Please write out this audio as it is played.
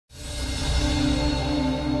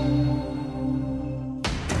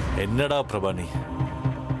என்னடா பிரபா நீ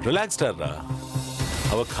ரிலாக்ஸ்டா.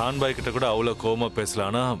 அவ கான் பாய் கிட்ட கூட அவ்வளவு கோவமா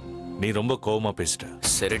பேசலானா நீ ரொம்ப கோவமா பேசிட்ட.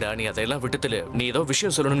 சரிடா, நீ அதெல்லாம் விட்டுத்துல நீ ஏதோ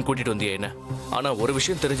விஷயம் சொல்லணும்னு கூட்டிட்டு வந்தியா என்ன? ஆனா ஒரு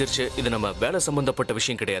விஷயம் தெரிஞ்சிருச்சு, இது நம்ம வேலை சம்பந்தப்பட்ட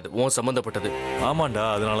விஷயம் கிடையாது, உன் சம்பந்தப்பட்டது. ஆமாண்டா,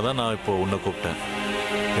 அதனாலதான் நான் இப்போ உன்னை கூப்பிட்டேன்.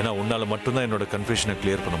 ஏன்னா உன்னால மட்டும்தான் என்னோட கன்ஃபியூஷனை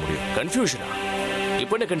கிளியர் பண்ண முடியும். கன்ஃபியூஷனா?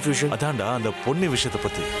 இப்போ என்ன கன்ஃபியூஷன்? அதான்டா அந்த பொன்னி விஷயத்தை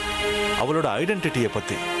பத்தி, அவளோட ஐடென்டிட்டியை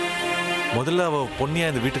பத்தி. முதல்ல அவ பொன்னியா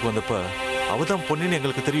இந்த வீட்டுக்கு வந்தப்ப அவதான் பொன்னின்னு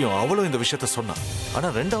எங்களுக்கு தெரியும், அவளும் இந்த விஷயத்த சொன்னான். ஆனா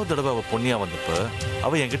ரெண்டாவது தடவை அவ பொன்னியா வந்தப்ப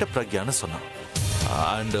அவ என்கிட்ட பிரக்யான்னு சொன்னான்.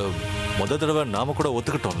 அண்ட் முதல் தடவை நாம கூட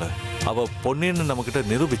ஒத்துக்கிட்டோம்ல, அவ பொன்னின்னு நம்ம கிட்ட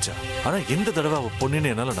நிரூபிச்சா. ஆனா இந்த தடவை அவ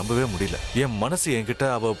பொன்னின்னு என்னால நம்பவே முடியல. என் மனசு என்கிட்ட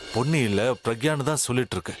அவ பொன்னி இல்ல பிரக்யான்னு தான்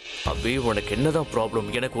சொல்லிட்டு இருக்கு. அபி, உனக்கு என்னதான் ப்ராப்ளம்?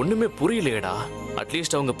 எனக்கு ஒண்ணுமே புரியலையேடா.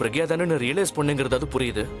 அட்லீஸ்ட் அவங்க பிரக்யா தானே ரியலைஸ் பண்ணுங்கிறது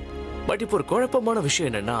புரியுது. பட் இப்போ ஒரு குழப்பமான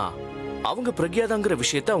விஷயம் என்னன்னா, அவங்க பிரக்யாதாங்கிற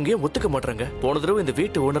விஷயத்த அவங்க ஏன் ஒத்துக்க மாட்டாங்க? போன தடவை இந்த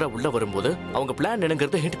வீட்டு ஓனரா உள்ள வரும்போது அவங்க பிளான்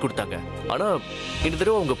என்னங்கறத ஹிண்ட் கொடுத்தாங்க. ஆனா இந்த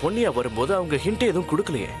தடவை அவங்க பொன்னியா வரும்போது அவங்க ஹிண்ட் எதுவும்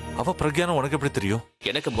கொடுக்கலையே. அவ பிரக்யான்னு உனக்கு எப்படி தெரியும்?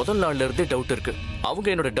 எனக்கு முதல் நாள்ல இருந்தே டவுட் இருக்கு. அவங்க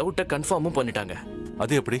என்னோட டவுட்டை கன்ஃபார்மும் பண்ணிட்டாங்க.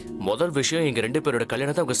 அது எப்படி? முதல் விஷயம், எங்க 2 பேரோட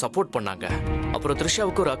கல்யாணத்தை அவங்க சப்போர்ட் பண்ணாங்க. அப்புறம்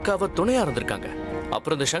த்ரிஷாவுக்கு ஒரு அக்காவை துணையா இருந்திருக்காங்க.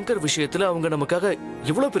 அப்புறம் இந்த சங்கர் விஷயத்துல அவங்க நமக்காக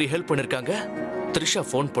இவ்வளவு பெரிய ஹெல்ப் பண்ணிருக்காங்க. த்ரிஷா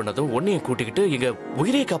போன் பண்ணதும் உன்னையும் கூட்டிக்கிட்டு எங்க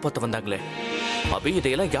உயிரை காப்பாத்த வந்தாங்களே. அபி,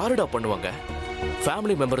 இதையெல்லாம் யாருடா பண்ணுவாங்க?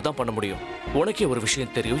 ஃபேமிலி மெம்பர் தான் பண்ண முடியும். உனக்கே ஒரு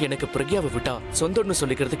விஷயம் தெரியும், எனக்கு பிரக்யாவை விட்டா சொந்தம்னு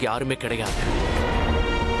சொல்லிக்கிறதுக்கு யாருமே கிடையாது.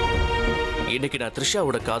 இன்னைக்கு நான்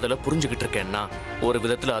த்ரிஷாவோட காதலை புரிஞ்சுக்கிட்டு இருக்கேன்னா ஒரு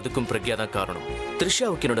விதத்துல அதுக்கும் பிரக்யா தான் காரணம்.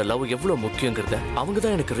 த்ரிஷாவுக்கு என்னோட லவ் எவ்வளவு முக்கியங்கிறத அவங்க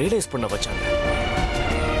தான் எனக்கு ரியலைஸ் பண்ண வச்சாங்க.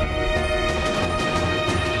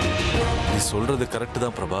 நீ சொல்றது கரெக்ட்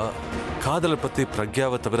தான் பிரபா. காதலை பத்தி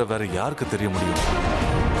பிரக்யாவை தவிர வேற யாருக்கு தெரிய முடியும்?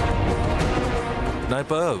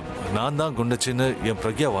 நான் தான் குண்டச்சின்னு என்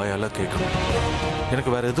பிரக்யா வாயால கேட்கணும்.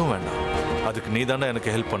 எனக்கு வேற எதுவும் வேண்டாம். அதுக்கு நீ தானே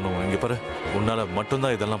எனக்கு ஹெல்ப் பண்ணுவோம். இங்க பாரு, உன்னால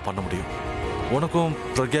மட்டும்தான் இதெல்லாம் பண்ண முடியும். உனக்கும்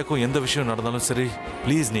பிரக்யாக்கும் எந்த விஷயம் நடந்தாலும் சரி,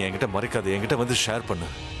 ப்ளீஸ் நீ என்கிட்ட மறைக்காது, என்கிட்ட வந்து ஷேர் பண்ணு.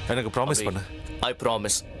 எனக்கு ப்ராமிஸ் பண்ணு. I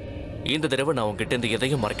promise. இந்த தடவை நான் உங்ககிட்ட இருந்து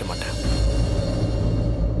எதையும் மறைக்க மாட்டேன்.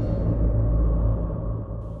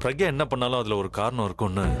 பிரக்யா என்ன பண்ணாலும் அதுல ஒரு காரணம்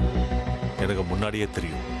இருக்கும்னு எனக்கு முன்னாடியே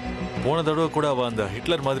தெரியும். போன தடவை கூட அவ அந்த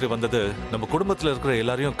ஹிட்லர் மாதிரி வந்தது நம்ம குடும்பத்துல இருக்கிற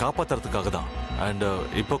எல்லாரையும் காப்பாத்துறதுக்காக தான். அண்ட்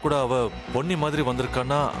இப்ப கூட அவ பொன்னி மாதிரி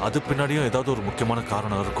வந்திருக்கான்னா அது பின்னாடியும் ஏதாவது ஒரு முக்கியமான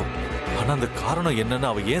காரணம் இருக்கும். ஆனா அந்த காரணம் என்னன்னு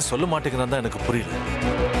அவ ஏன் சொல்ல மாட்டேங்கிறான்னு தான் எனக்கு புரியல.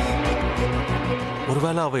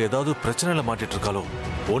 ஒருவேளை அவ ஏதாவது பிரச்சனையில மாட்டிட்டு இருக்காளோ?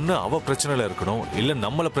 ஒண்ணு அவ பிரச்சனையில இருக்கணும், இல்ல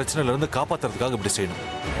நம்மள பிரச்சனையில இருந்து காப்பாத்துறதுக்காக இப்படி செய்யணும்.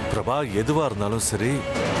 பிரபா, எதுவா இருந்தாலும் சரி,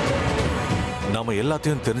 நாம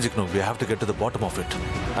எல்லாத்தையும் தெரிஞ்சுக்கணும். we have to get to the bottom of it.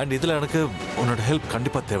 And இதுல எனக்கு உன்னோட ஹெல்ப்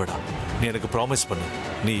கண்டிப்பா தேவைடா. நீ எனக்கு ப்ராமிஸ் பண்ணு,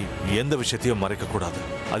 நீ எந்த விஷயத்தையும் மறைக்க கூடாது.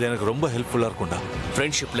 அது எனக்கு ரொம்ப ஹெல்ப்ஃபுல்லா இருக்கும்டா.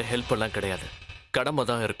 ஃப்ரெண்ட்ஷிப்ல ஹெல்ப் எல்லாம் கிடையாது, கடமை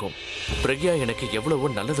தான் இருக்கும். பிரக்யா எனக்கு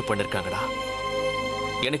எவ்வளவோ நல்லது பண்ணிருக்காங்கடா.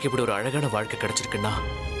 எனக்கு இப்படி ஒரு அழகான வாழ்க்கை கிடைச்சிருக்குன்னா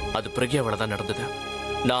அது பிரக்யாவால தான் நடந்தது.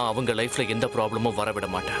 நான் அவங்க லைஃப்ல எந்த ப்ராப்ளமும் வர விட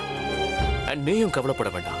மாட்டேன். அண்ட் நீயும்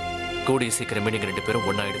கவலைப்பட வேண்டாம், கூடிய சீக்கிரமே நீங்க 2 பேரும்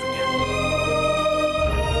ஒன்னாயிடுவீங்க.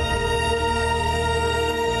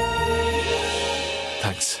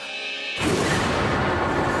 தேங்க்ஸ்.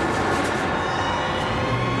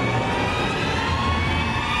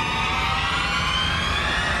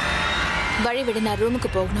 வழி விடு, நான் ரூமுக்கு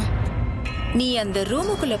போகணும். நீ அந்த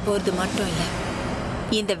ரூமுக்குள்ள போறது மட்டும் இல்ல,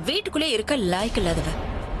 இந்த வீட்டுக்குள்ளே இருக்க லாய்க்கு இல்லாதவ.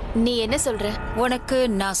 நீ என்ன சொல்ற? உனக்கு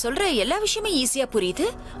நான் சொல்ற எல்லா விஷயமும் ஈஸியா புரியுது,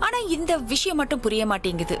 ஆனா இந்த விஷயம் மட்டும் புரிய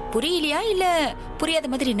மாட்டேங்குது. புரியலையா இல்ல புரியாத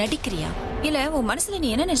மாதிரி நடிக்கிறியா? இல்ல உன் மனசுல நீ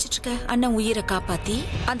என்ன நினைச்சிட்டு இருக்க? அண்ணன் உயிரை காப்பாத்தி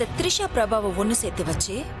அந்த த்ரிஷா பிரபாவை ஒண்ணு சேர்த்து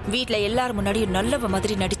வச்சு வீட்டுல எல்லாரும் முன்னாடியும் நல்லவ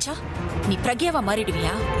மாதிரி நடிச்சா நீ பிரக்யாவா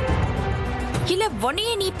மாறிடுவியா? இல்ல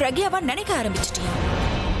உன்னையே நீ பிரக்யாவா நினைக்க ஆரம்பிச்சிட்டியா?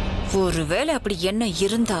 ஒருவேளை அப்படி எண்ணம்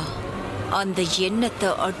இருந்தா அந்த எண்ணத்தை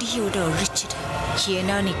அடியோட அழிச்சிடு.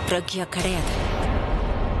 ஏன்னா நீ பிரக்யா கிடையாது.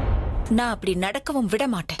 நான் அப்படி நடக்கவும் விட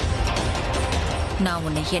மாட்டேன். நான்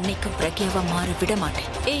உன்னை என்னைக்கும் பிரக்யாவா மாற விட மாட்டேன்.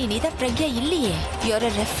 ஏய், நீதான் பிரக்யா இல்லையே, you're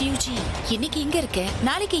a refugee. இன்னைக்கு இங்க இருக்க,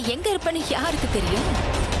 நாளைக்கு எங்க இருப்பன்னு யாருக்கு தெரியும்?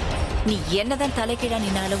 நீ என்னதான் தலைக்கீழா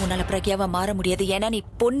நின்னாலும் உன்னால பிரக்யாவா மாற முடியாது. ஏன்னா நீ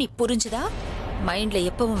பொன்னி, புரிஞ்சுதா? மைண்ட்ல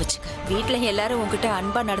எப்பவும் வச்சுக்க. வீட்டுல எல்லாரும் உங்ககிட்ட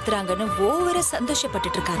அன்பா நடத்துறாங்கன்னு ஓவர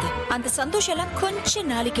சந்தோஷப்பட்டுட்டு இருக்காது. அந்த சந்தோஷம் எல்லாம் கொஞ்ச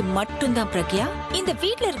நாளைக்கு மட்டும்தான் பிரக்யா. இந்த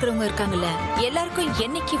வீட்டுல இருக்கிறவங்க இருக்காங்கல்ல, எல்லாருக்கும்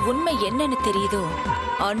என்னைக்கு உண்மை என்னன்னு தெரியுதோ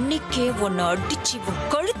அன்னைக்கே உன்னை அடிச்சு உன்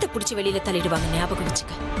கழுத்தை பிடிச்சி வெளியில தள்ளிடுவாங்க. ஞாபகம்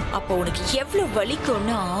வச்சுக்க. அப்போ உனக்கு எவ்வளவு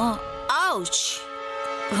வலிக்கும்னா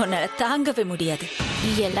உன்னால தாங்கவே முடியாது.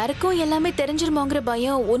 எல்லாருக்கும் எல்லாமே தெரிஞ்சிருமோங்கிற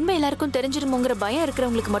பயம், உண்மை எல்லாருக்கும் தெரிஞ்சிருமோங்கிற பயம்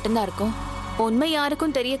இருக்கிறவங்களுக்கு மட்டும்தான் இருக்கும். உண்மை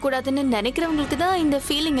யாருக்கும் தெரியக்கூடாதுன்னு நினைக்கிறவங்களுக்கு தான் இந்த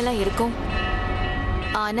ஃபீலிங் எல்லாம் இருக்கும்.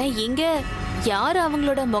 ஆனா இங்க யார்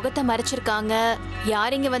அவங்களோட முகத்தை மறைச்சிருக்காங்க,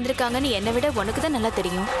 யார் இங்க வந்திருக்காங்கன்னு என்னை விட உனக்கு தான் நல்லா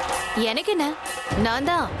தெரியும். எனக்கு என்ன, நான்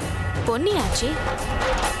தான் பொன்னியாச்சு.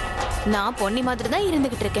 நான் பொன்னி மாதிரி தான்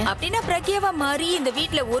இருந்துகிட்டு இருக்கேன். அப்படின்னா பிரக்யாவா மாறி இந்த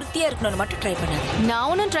வீட்ல ஒருத்தியா இருக்கணும்னு மட்டும் ட்ரை பண்ணாத. நான்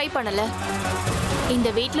ஒன்னும் ட்ரை பண்ணல. இந்த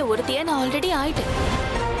வீட்ல ஒருத்தியா நான் ஆல்ரெடி ஆயிட்டேன்.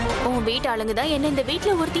 உன் வீட்டு ஆளுங்க தான் என்ன இந்த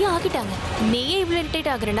வீட்ல ஒருத்தியா ஆக்கிட்டாங்க. நீயே இவ்வளவு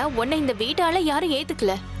இரிட்டேட் ஆகுறனா உன்னை இந்த வீட்டால யாரும்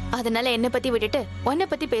ஏத்துக்கல. அதனால என்ன பத்தி விட்டுட்டு உன்னை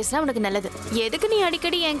பத்தி பேசினா உனக்கு நல்லது. எதுக்கு நீ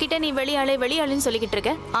அடிக்கடி என்கிட்ட நீ வெளியாளுன்னு சொல்லிக்கிட்டு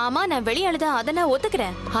இருக்க? ஆமா, நான் வெளியாளுதான், அதை நான்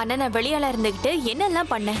ஒத்துக்கிறேன். ஆனா நான் வெளியாளா இருந்துகிட்டு என்னெல்லாம்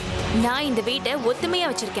பண்ணேன்? நான் இந்த வீட்டை ஒத்துமையா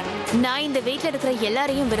வச்சிருக்கேன். நான் இந்த வீட்டுல இருக்கிற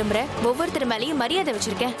எல்லாரையும் விரும்புறேன். ஒவ்வொருத்தர் மேலேயும் மரியாதை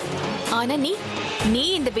வச்சிருக்கேன். ஆனா நீ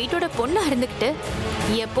இந்த வீட்டோட பொண்ணா இருந்துகிட்டு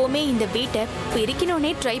எப்பவுமே இந்த வீட்டை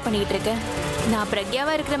பிரிக்கணும்னே ட்ரை பண்ணிட்டு இருக்க. நான்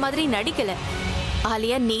பிரக்யாவா இருக்கிற மாதிரி நடிக்கல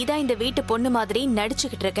ஆலியா. நீ தான் இந்த வீட்டு பொண்ணு மாதிரி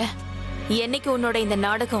நடிச்சுக்கிட்டு இருக்க. என்னைக்கு உன்னோட இந்த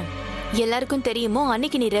நாடகம் எல்லாருக்கும் தெரியுமோ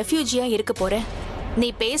அன்னைக்கு நீ ரெஃப்யூஜியா இருக்க போற. நீ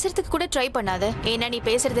பேசுறதுக்கு கூட ட்ரை பண்ணாத. ஏன்னா நீ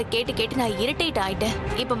பேசுறத கேட்டு நான் இரிட்டேட் ஆயிட்டேன்.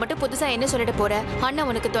 இப்ப மட்டும் புதுசா என்ன சொல்லிட்டு போற? அண்ணா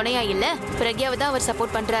உனக்கு துணையா இல்ல, பிரக்யாவை தான் அவர்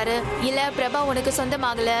சப்போர்ட் பண்றாரு, இல்ல பிரபா உனக்கு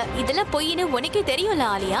சொந்தமாகல, இதெல்லாம் பொய்ன்னு உனக்கே தெரியும்ல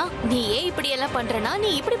ஆலியா. நீ ஏன் இப்படி எல்லாம் பண்றனா?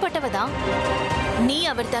 நீ இப்படிப்பட்டவதான். நீ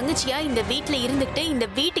அவர் தங்கச்சியா இந்த வீட்டுல இருந்துகிட்டு இந்த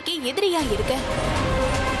வீட்டுக்கே எதிரியா இருக்க.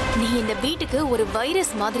 நீ இந்த வீட்டுக்கு ஒரு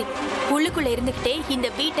வைரஸ் மாதிரி உள்ளுக்குள்ள இருந்துகிட்டே இந்த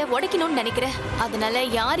வீட்டை உடைக்கணும்னு நினைக்கிற. அதனால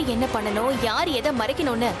யாரு என்ன பண்ணணும், யாரு எதை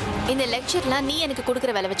மறைக்கணும்னு இந்த லெக்சர்லாம் நீ எனக்கு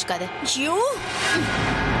கொடுக்கற வேலை வச்சுக்காத.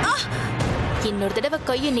 இன்னொரு தடவை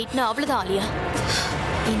கையை நீட்டினா அவ்வளவுதான் ஆலியா.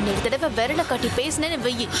 இன்னொரு தடவை விரலை காட்டி பேசினேன்னு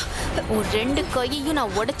வெயி, உன் 2 கையையும்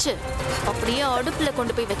நான் உடைச்சு அப்படியே அடுப்புல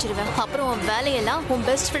கொண்டு போய் வச்சிருவேன். அப்புறம் உன் வேலையெல்லாம் உன்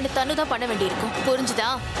பெஸ்ட் ஃப்ரெண்ட் தனு தான் பண்ண வேண்டியிருக்கும்.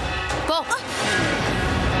 புரிஞ்சுதா? போ.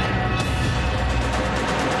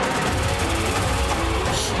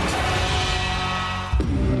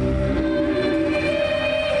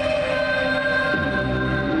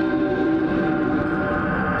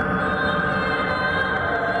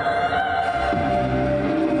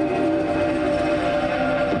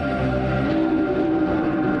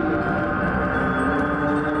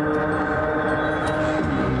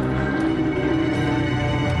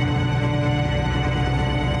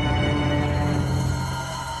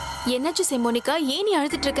 என்னாச்சு சிமோனிகா? ஏன் நீ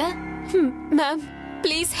அழுதுட்டு இருக்க? Ma'am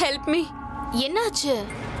please help me. என்னாச்சு?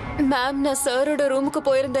 மேம் நான் சாரோட ரூமுக்கு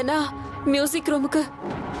போயிருந்தேனா, மியூசிக் ரூமுக்கு.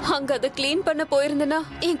 அங்க அதை கிளீன் பண்ண போயிருந்தேனா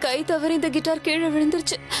என் கை தவறி இந்த கிட்டார் கீழே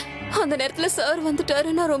விழுந்துருச்சு. அந்த நேரத்துல சார்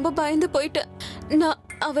வந்துட்டாரு. நான் ரொம்ப பயந்து போயிட்டேன். நான்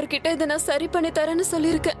அவர்கிட்ட இதை நான் சரி பண்ணி தரேன்னு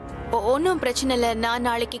சொல்லியிருக்கேன். ஒன்னும் பிரச்சனை இல்ல. நான்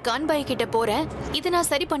நாளைக்கு கான் பாய் கிட்ட போறேன். இதை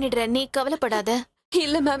நான் சரி பண்ணிடுறேன், நீ கவலைப்படாத.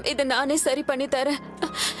 இல்ல மேம், இதை நானே சரி பண்ணி தரேன்.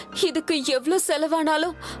 இதுக்கு எவ்வளவு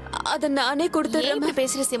செலவானாலும் அதை நானே கொடுத்துறேன்.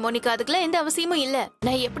 பேசுற சிமோனிகா, அதுக்கெல்லாம் எந்த அவசியமும் இல்ல.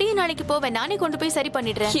 நான் எப்படியும் நாளைக்கு போவேன், நானே கொண்டு போய் சரி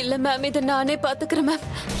பண்ணிடுறேன். இல்ல மேம், இதை நானே பாத்துக்கிறேன் மேம்.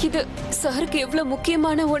 இது சாருக்கு எவ்வளவு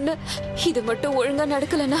முக்கியமான ஒண்ணு. இது மட்டும் ஒழுங்கா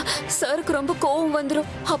நடக்கலன்னா சாருக்கு ரொம்ப கோவம்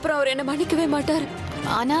வந்துடும். அப்புறம் அவர் என்ன மன்னிக்கவே மாட்டாரு.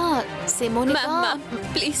 ஆனா சிமோனிகா மேம்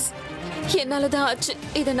ப்ளீஸ், என்னாலதான் ஆச்சு.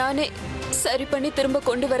 இதை நானே சரி பண்ணி திரும்ப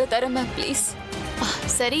கொண்டு வர தரேன் மேம், ப்ளீஸ்.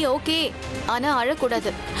 சரி ஓகே, ஆனா அழக்கூடாது.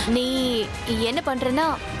 நீ என்ன பண்றனா,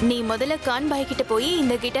 நீ முதல்ல கான் பாய் கிட்ட போய்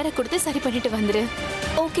இந்த கிட்டாரை கொடுத்து சரி பண்ணிட்டு வந்துரு.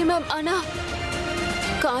 Okay ma'am. ஆனா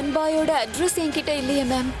கான் பாயோட அட்ரஸ் என்கிட்ட இல்லையே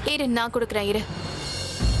மேம். இரு, நான் கொடுக்குறேன், இரு.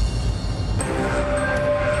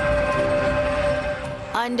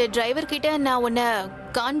 அந்த டிரைவர் கிட்ட நான் உன்னை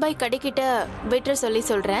கான் பாய் கடை கிட்ட விட்டுற சொல்லி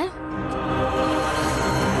சொல்றேன்.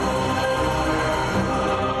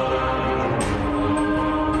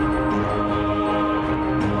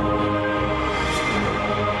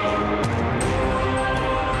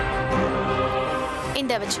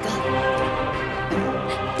 இந்த வச்சுக்க.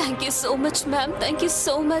 Thank you so much ma'am. Thank you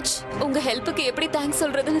so much. உங்க ஹெல்ப்புக்கு எப்படி தேங்க்ஸ்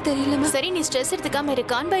சொல்றதுன்னு தெரியல மேம். சரி, நீ ஸ்ட்ரெஸ் எடுத்துக்காம இரு.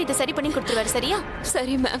 கான் பாய் இதை சரி பண்ணி கொடுத்துருவாரு, சரியா?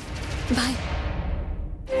 சரி மேம், பாய்.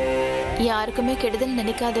 யாருக்குமே கெடுதல்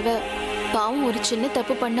நினைக்காதவ பாவம் ஒரு சின்ன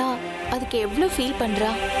தப்பு பண்ணா அதுக்கு எவ்வளவு ஃபீல்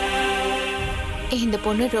பண்றா. இந்த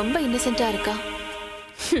பொண்ணு ரொம்ப இன்னசென்ட்டா இருக்கா.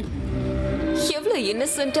 எவ்வளவு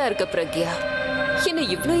இன்னசென்ட்டா இருக்க பிரக்யா. என்ன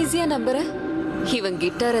இவ்ளோ ஈஸியா நம்புற? இவன்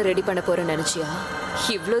கிட்டாரை ரெடி பண்ண போறேன்னு நினைச்சியா?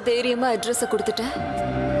 இவ்ளோ தைரியமா அட்ரஸ கொடுத்துட்ட.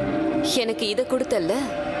 எனக்கு இத கொடுத்தல்ல,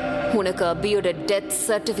 உனக்கு அபியோட டெத்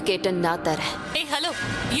சர்டிபிகேட் நான் தரேன். ஏய் ஹலோ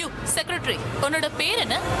யூ செக்ரட்டரி, உன்னோட பேர்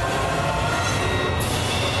என்ன?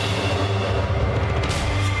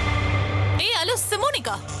 ஏய் ஹலோ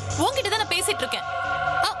சிமோனிகா, உன்கிட்ட தான் நான் பேசிட்டு இருக்கேன்.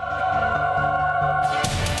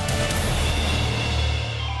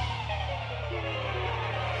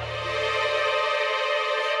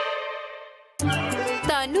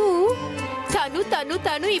 தனு தனு தனு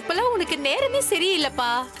தனு இப்பெல்லாம் உனக்கு நேரமே சரியில்லப்பா.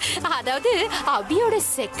 அதாவது அபியோட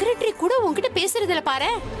செக்ரட்டரி கூட உன்கிட்ட பேசுறது இல்ல பாரு.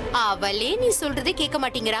 அவளே நீ சொல்றதே கேட்க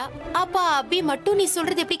மாட்டேங்கிறா. அப்பா அபி மட்டும் நீ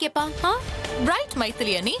சொல்றது எப்படி கேப்பா? ரைட்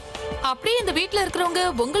மைத்திலி அண்ணி, அப்படியே இந்த வீட்ல இருக்கிறவங்க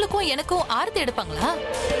உங்களுக்கும் எனக்கும் ஆர்த்தி எடுப்பாங்களா?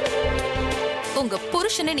 உங்க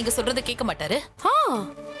புருஷனே நீங்க சொல்றதை கேட்க மாட்டாரு.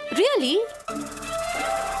 ரியலி?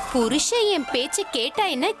 புருஷன் என் பேச்சு கேட்டா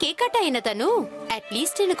என்ன கேட்காட்டா என்ன தனு?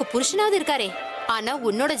 அட்லீஸ்ட் எனக்கு புருஷனாவது இருக்காரே. ஆனா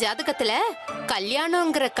உன்னோட ஜாதகத்துல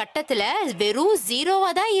கல்யாணம்ங்கிற கட்டத்துல வெறும் 0வா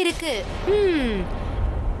தான் இருக்கு.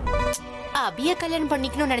 அபிய கல்யாணம்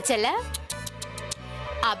பண்ணிக்கணும்னு நினைச்சல?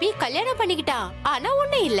 அபி கல்யாணம் பண்ணிக்கிட்டான், ஆனா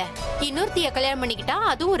ஒண்ணு இல்ல. இன்னொருத்திய கல்யாணம் பண்ணிக்கிட்டான்,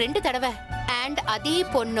 அதுவும் 2 தடவை. அண்ட் அதே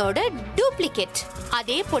பொண்ணோட டூப்ளிகேட்.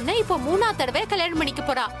 அதே பொண்ணை இப்போ 3ஆவது தடவை கல்யாணம் பண்ணிக்க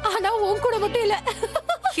போறா. ஆனா உன் கூட மட்டும் இல்ல.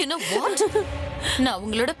 You know what? நான்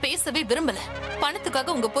உங்களோட பேசவே விரும்பல.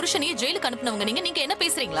 பணத்துக்காக உங்க புருஷனையே ஜெயிலுக்கு அனுப்புனவங்க நீங்க என்ன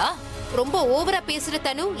பேசுறீங்களா? ரொம்ப ஓவரா பேசுற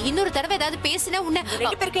தனு. இன்னொரு தடவை ஏதாவது பேசினா உன்னை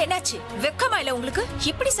 2 பேருக்கு என்னாச்சு? வெக்கமா இல்ல உங்களுக்கு?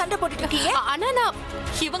 இப்படி சண்டை போட்டுட்டு இருக்கீங்க? ஆனா நான்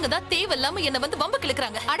இவங்க தான் தேவையில்லாம என்ன வந்து வம்பு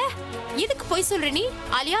கிழக்குறாங்க. அட எதுக்கு போய் சொல்ற நீ?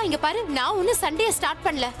 அலியா இங்க பாரு, நான் ஒண்ணு சண்டைய ஸ்டார்ட்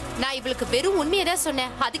பண்ணல. நான் இவளுக்கு வெறும் உண்மையை தான்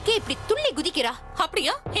சொன்னேன். அதுக்கே இப்படி துள்ளி குதிக்கிறா.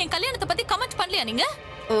 அப்படியா? என் கல்யாணத்தை பத்தி கமெண்ட் பண்ணலையா நீங்க?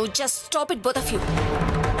 Oh, just stop it both of you.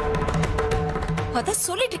 அத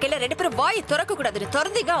சொல்லிட்டு இருக்கல, 2 பேரும் வாயை திறக்க கூடாது.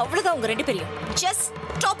 திறந்தீங்க அவ்வளவுதான் உங்க 2 பேரையும். Just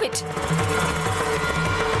stop it.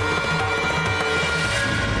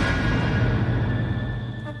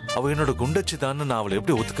 அவ என்னோட குண்டச்சி தான். நான் அவளை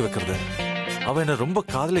எப்படி ஒத்துக்க வைக்கிறது? அவ என்ன ரொம்ப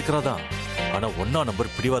காதலிக்கிறாதான். ஆனா 1ஆம்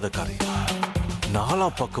நம்பர் பிடிவாதக்காரி. 4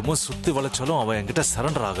 பக்கமும் சுத்தி வளைச்சாலும் அவ என்கிட்ட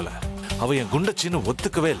சரண்டர் ஆகல. அவ என் குண்டச்சின்னு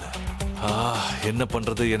ஒத்துக்கவே இல்லை. என்ன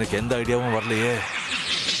பண்றது? எனக்கு எந்த ஐடியாவும் வரலையே.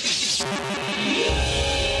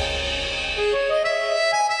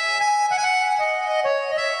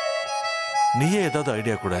 நீயே ஏதாவது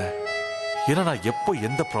ஐடியா கூட. ஏன்னா நான் எப்போ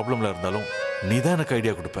எந்த ப்ராப்ளம்ல இருந்தாலும் நீ தான் எனக்கு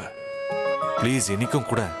ஐடியா கொடுப்ப. ப்ளீஸ் இன்னைக்கும்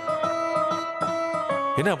கூட.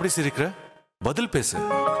 என்ன அப்படி சிரிக்கிற? பதில் பேசு.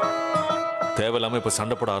 தேவையில்லாம இப்ப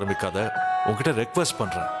சண்டை போட ஆரம்பிக்காத. உங்ககிட்ட ரெக்வெஸ்ட்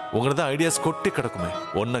பண்றேன். உங்களை தான் ஐடியாஸ் கொட்டி கிடக்குமே.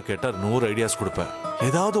 ஒன்ன கேட்டா 100 ஐடியாஸ் கொடுப்பேன்.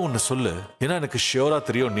 ஏதாவது ஒன்னு சொல்லு. ஏன்னா எனக்கு ஷியோரா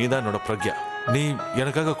தெரியும் நீ தான் என்னோட பிரக்யா. நீ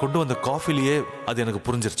எனக்காக கொண்டு வந்த காஃபிலேயே அது எனக்கு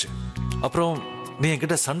புரிஞ்சிருச்சு. அப்புறம் நீ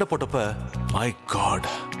என்கிட்ட சண்டை போட்டப்ப மை காட்,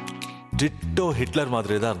 டிட்டோ ஹிட்லர்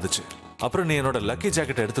மாதிரி தான் இருந்துச்சு. அப்புறம் நீ என்னோட லக்கி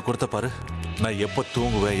ஜாக்கெட் எடுத்து கொடுத்த பாரு. நான் எப்போ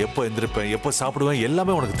தூங்குவேன், எப்போ எந்திருப்பேன், எப்போ சாப்பிடுவேன்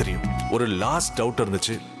எல்லாமே உனக்கு தெரியும். ஒரு லாஸ்ட் டவுட்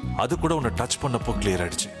இருந்துச்சு, அது கூட உன்னை டச் பண்ணப்போ கிளியர்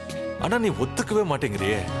ஆயிடுச்சு. ஆனா நீ ஒத்துக்கவே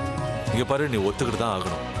மாட்டேங்கிறியே. இங்க பாரு, நீ ஒத்துக்கிட்டு தான்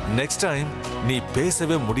ஆகணும். நெக்ஸ்ட் டைம் நீ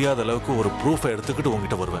பேசவே முடியாத அளவுக்கு ஒரு ப்ரூஃபை எடுத்துக்கிட்டு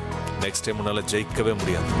உங்ககிட்ட வருவேன். நெக்ஸ்ட் டைம் உன்னால ஜெயிக்கவே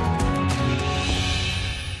முடியாது.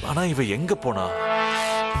 ஆனா இவ எங்க போனா?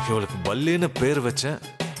 இவளுக்கு பல்லின்னு பேர் வச்சேன்.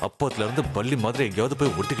 அப்போத்துல இருந்து பள்ளி மாதிரி எங்கேயாவது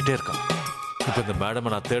போய் ஒட்டிக்கிட்டே இருக்கான். இப்ப இந்த மேடமை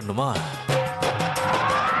நான் தேடணுமா?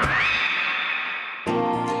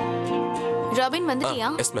 ராபின் வந்துட்டியா?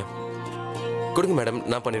 Yes ma'am. கொடுங்க மேடம்,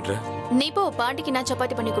 நான் பண்ணிடுறேன். நீ போ, பாட்டிக்கு நான்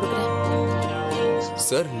சப்பாத்தி பண்ணி கொடுக்குறேன்.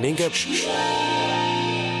 சார் நீங்க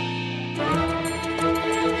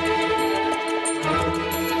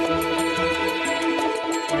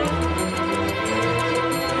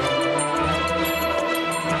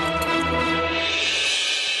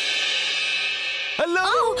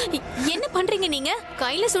என்ன பண்றீங்க நீங்க?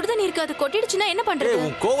 கையில சுடுதண்ணி இருக்கு, அது கொட்டிடுச்சுன்னா என்ன பண்றது?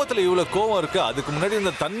 உன் கோவத்துல இவ்வளவு கோவம் இருக்கு, அதுக்கு முன்னாடி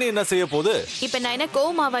இந்த தண்ணி என்ன செய்ய போகுது? இப்ப நான் என்ன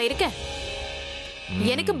கோவமாவா இருக்கேன்?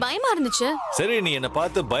 எனக்கு பயமா இருந்துச்சு. சரி, நீ என்ன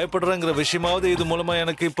பார்த்து பயப்படுறங்கிற விஷயமாவது இது மூலமா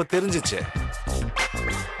எனக்கு இப்ப தெரிஞ்சிச்சு.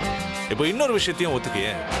 இப்ப இன்னொரு விஷயத்தையும்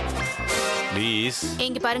ஒத்துக்கியே ப்ளீஸ்.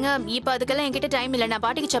 இங்க பாருங்க, இப்ப அதுக்கெல்லாம் என்கிட்ட டைம் இல்ல. நான்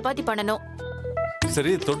பாட்டிக்கு சப்பாத்தி பண்ணணும்.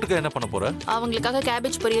 சரி, தொட்டுக்க என்ன பண்ண போற? அவங்களுக்காக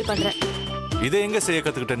கேபேஜ் பொரியல் பண்றேன். இதை எங்க செய்ய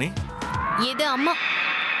கத்துக்கிட்ட நீ? இது அம்மா.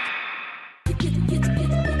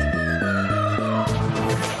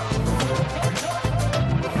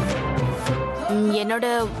 என்னோட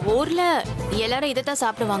ஊர்ல எல்லாரும் இதைத்தான்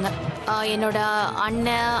சாப்பிடுவாங்க. என்னோட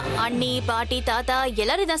அண்ணன், அண்ணி, பாட்டி, தாத்தா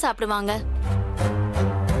எல்லாரும் இதான் சாப்பிடுவாங்க.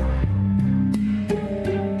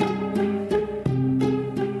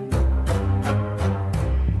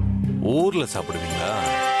 ஊர்ல சாப்பிடுவீங்களா?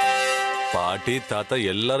 பாட்டி, தாத்தா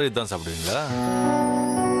எல்லாரும் இதான் சாப்பிடுவீங்களா?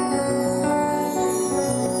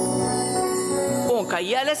 உன்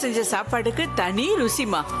கையால செஞ்ச சாப்பாடுக்கு தனி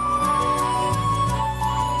ருசிமா.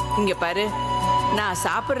 இங்க பாரு, நான்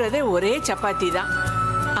சாப்பிடுறதே ஒரே சப்பாத்தி தான்.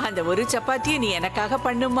 அந்த ஒரு சப்பாத்தியை நீ எனக்காக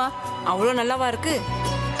பண்ணுமா? அவ்வளோ நல்லாவா இருக்கு?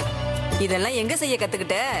 இதெல்லாம் எங்க செய்ய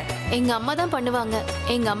கத்துக்கிட்ட? எங்க அம்மா தான் பண்ணுவாங்க.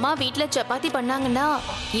 எங்க அம்மா வீட்ல சப்பாத்தி பண்ணாங்கன்னா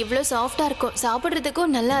இவ்ளோ சாஃப்டா இருக்கும்,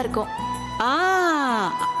 சாப்பிடுறதுக்கும் நல்லா இருக்கும்.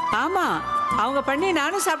 ஆமா, அவங்க பண்ணி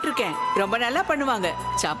நானும் சாப்பிட்டுருக்கேன். ரொம்ப நல்லா பண்ணுவாங்க.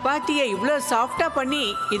 சப்பாத்தியை இவ்ளோ சாஃப்டா பண்ணி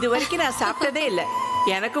இது வரைக்கும் நான் சாப்பிட்டதே இல்லை.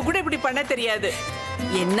 எனக்கு கூட இப்படி பண்ண தெரியாது.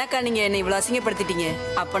 என்னக்கா நீங்க என்ன இவ்வளவு அசிங்கப்படுத்திட்டீங்க?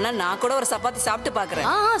 அப்பனா நான் கூட ஒரு சப்பாத்தி சாப்பிட்டு பாக்குறேன்.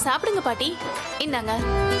 சாப்பிடுங்க பாட்டி, இந்தாங்க.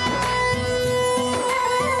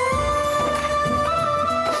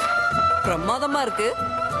 பிரமாதமா இருக்கு.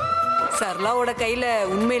 சரளாவோட கையில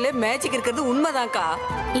உண்மையிலே மேஜிக் இருக்கிறது உண்மைதான்க்கா.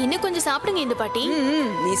 இன்னும் கொஞ்சம் சாப்பிடுங்க இந்த பாட்டி.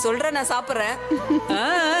 நீ சொல்ற, நான் சாப்பிடுறேன்.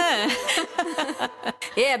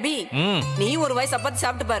 ஏ அபி, நீ ஒரு வாய் சப்பாத்தி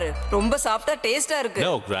சாப்பிட்டு பாரு. ரொம்ப சாஃப்டா டேஸ்டா இருக்கு.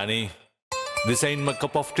 No, Granny. This ain't my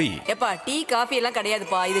cup of tea. ஏப்பா, டீ காஃபி எல்லாம்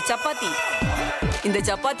கிடையாதுப்பா. இது சப்பாத்தி. இந்த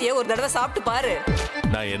சப்பாத்தியை ஒரு தடவை சாப்பிட்டு பாரு.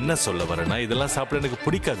 நான் என்ன சொல்ல வரேன்னா இதெல்லாம் சாப்பிட எனக்கு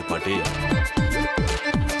பிடிக்காது பாட்டி.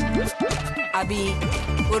 அபி,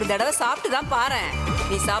 ஒரு தடவை சாப்பிட்டு தான் பாரு.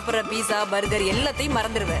 நீ சாப்பிடுற பீஸா பர்கர் எல்லாத்தையும்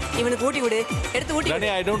மறந்துடுவ. இவனுக்கு ஊட்டி விடு. எடுத்து ஊட்டி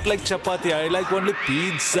விடு. I don't like chapati. I like only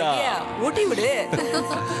pizza. ஊட்டி விடு.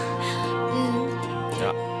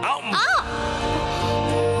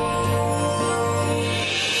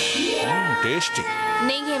 டேஸ்டி.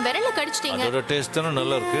 நீங்க என் விரல கடிச்சிட்டீங்க. அதோட டேஸ்ட் தான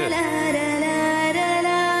நல்லா இருக்கு.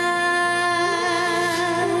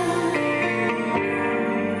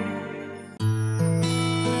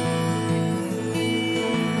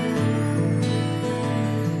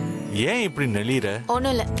 ஏன் இப்படி நெளிற?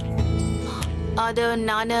 ஒண்ணும் இல்ல.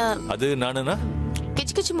 அது நானுனா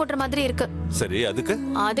கிச்சு கிச்சு மூட்டுற மாதிரி இருக்கு. சரி,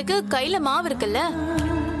 அதுக்கு கையில மாவு இருக்குல்ல.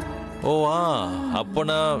 ஓவா,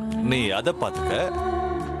 அப்பனா நீ அத பாத்துக்க.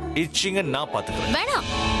 இச்சிங்க நான் பாத்துக்கிறேன். வேணாம்,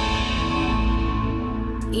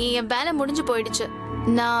 என் வேலை முடிஞ்சு போயிடுச்சு.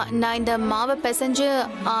 நான் இந்த மாவை பிசைஞ்சு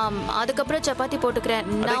அதுக்கப்புறம் சப்பாத்தி போட்டுக்கிறேன்.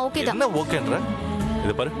 நான் ஓகே தான். என்ன ஓகேன்ற?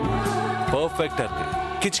 இது பாரு, பெர்ஃபெக்ட்டா இருக்கு.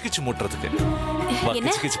 கிச்சு கிச்சு மூட்டுறதுக்கு. வா,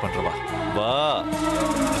 கிச்சு கிச்சு பண்றவா. வா.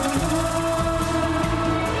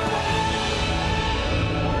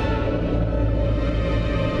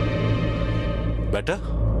 பெட்டர்?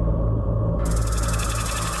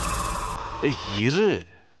 இரு.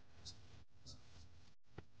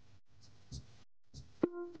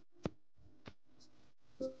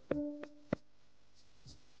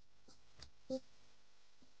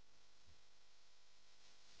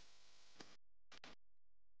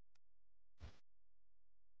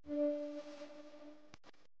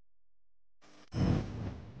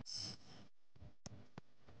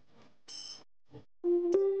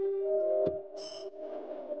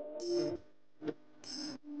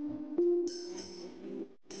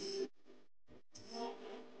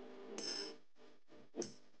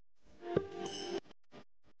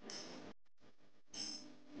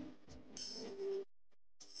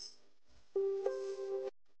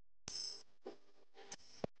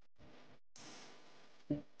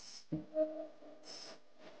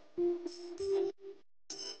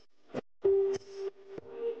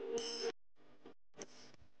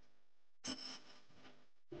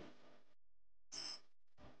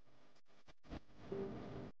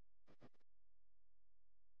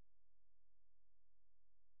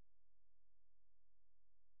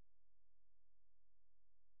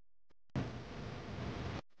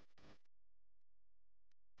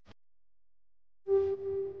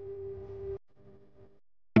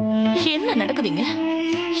 என்ன நடக்குதுங்க?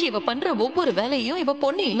 இவ பண்ற ஒவ்வொரு வேலையும் இவ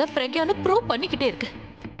பொண்ணு இல்ல பிரக்யான்னு ப்ரூவ் பண்ணிக்கிட்டே இருக்கு.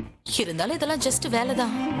 இருந்தாலும் இதெல்லாம் ஜஸ்ட்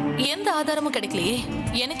வேலைதான். எந்த ஆதாரமும் கிடைக்கலையே.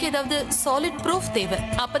 எனக்கு ஏதாவது சாலிட் ப்ரூஃப் தேவை.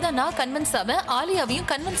 அப்பதான் நான் கன்வின்ஸ் ஆவேன், ஆலியாவையும்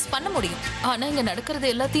கன்வின்ஸ் பண்ண முடியும். ஆனா இங்க நடக்கிறது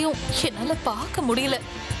எல்லாத்தையும் என்னால பார்க்க முடியல.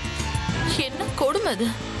 என்ன கொடுமை அது?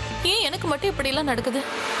 ஏன் எனக்கு மட்டும் இப்படி எல்லாம் நடக்குது?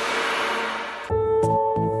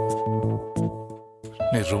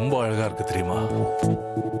 நீ ரொம்ப அழகா இருக்கு தெரியுமா?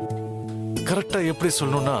 கரெக்டா எப்படி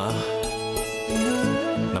சொல்லணும்னா,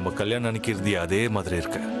 நம்ம கல்யாணம் அன்னைக்கு இருந்தே அதே மாதிரி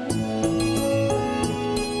இருக்க.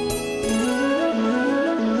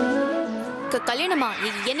 கல்யாணமா?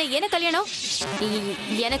 என்ன கல்யாணம்?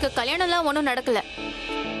 எனக்கு கல்யாணம்லாம் ஒன்றும் நடக்கல.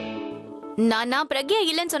 நான் பிரக்யா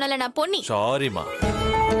இல்லைன்னு சொன்னல, நான் பொன்னி. சாரிமா,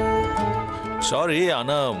 சாரி.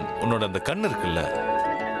 ஆனா உன்னோட அந்த கண் இருக்குல்ல,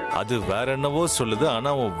 அது வேற என்னவோ சொல்லுது. ஆனா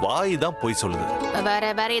உன் வாய் தான் போய் சொல்லுது.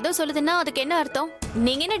 வேற ஏதோ சொல்லுதுன்னா அதுக்கு என்ன அர்த்தம்?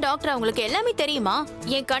 நீங்க என்ன டாக்டர்? உங்களுக்கு எல்லாமே தெரியுமா?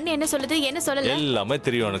 என் கண்ணு என்ன சொல்லுது, என்ன சொல்லல? எல்லாமே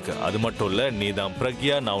தெரியும் எனக்கு. அது மட்டும் இல்ல, நீ தான்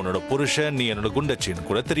பிரக்யா, நான் உன்னோட புருஷன், நீ என்னோட குண்டச்சின்னு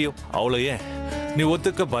கூட தெரியும். அவ்வளவு ஏன் நீ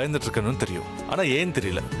ஒத்துக்க பயந்துட்டு இருக்கணும்னு தெரியும். ஆனா ஏன்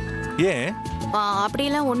தெரியல? ஏன்?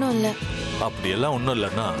 அப்படியெல்லாம் ஒண்ணும் இல்ல. அப்படியெல்லாம் ஒண்ணும்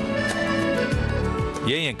இல்லன்னா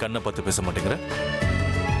ஏன் என் கண்ணை பார்த்து பேச மாட்டேங்கிற?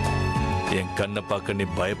 என் கண்ணை பார்க்க நீ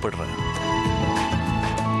பயப்படுற.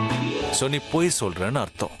 சோ நீ போய் சொல்றன்னு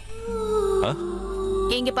அர்த்தம்.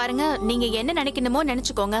 இங்க பாருங்க, நீங்க என்ன நினைக்கணுமோ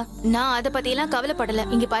நினைச்சுக்கோங்க. நான் அதை பத்தி எல்லாம் கவலைப்படல.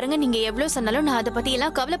 இங்க பாருங்க, நீங்க எவ்வளவு சொன்னாலும் நான் அதை பத்தி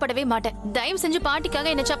எல்லாம் கவலைப்படவே மாட்டேன். தயவு செஞ்சு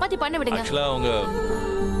பாட்டிக்காக என்ன சப்பாத்தி பண்ண விடுங்க. ஆக்சுவலா அவங்க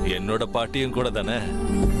என்னோட பாட்டியும் கூட தானே.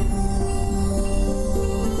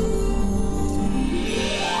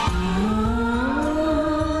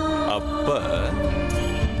 அப்ப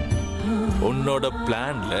உன்னோட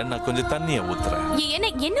பிளான்ல நான் கொஞ்சம் தண்ணிய ஊத்துறேன்.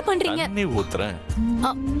 என்ன பண்றீங்க? தண்ணி ஊத்துறேன்.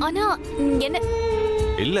 ஆனா என்ன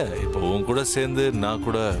இல்ல, இப்போ உன் கூட சேர்ந்து நான்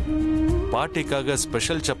கூட பாட்டிக்காக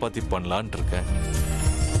ஸ்பெஷல் சப்பாத்தி பண்ணலான்னு இருக்கேன்.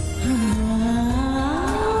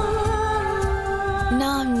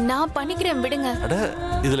 நான் பண்ணிக்கிறேன், விடுங்க. அட,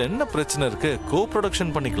 இதுல என்ன பிரச்சனை இருக்கு? கோ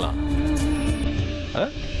ப்ரொடக்ஷன் பண்ணிக்கலாம்.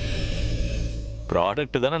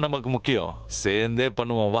 ப்ராடக்ட் தானே நமக்கு முக்கியம். சேர்ந்தே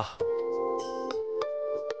பண்ணுவோம் வா.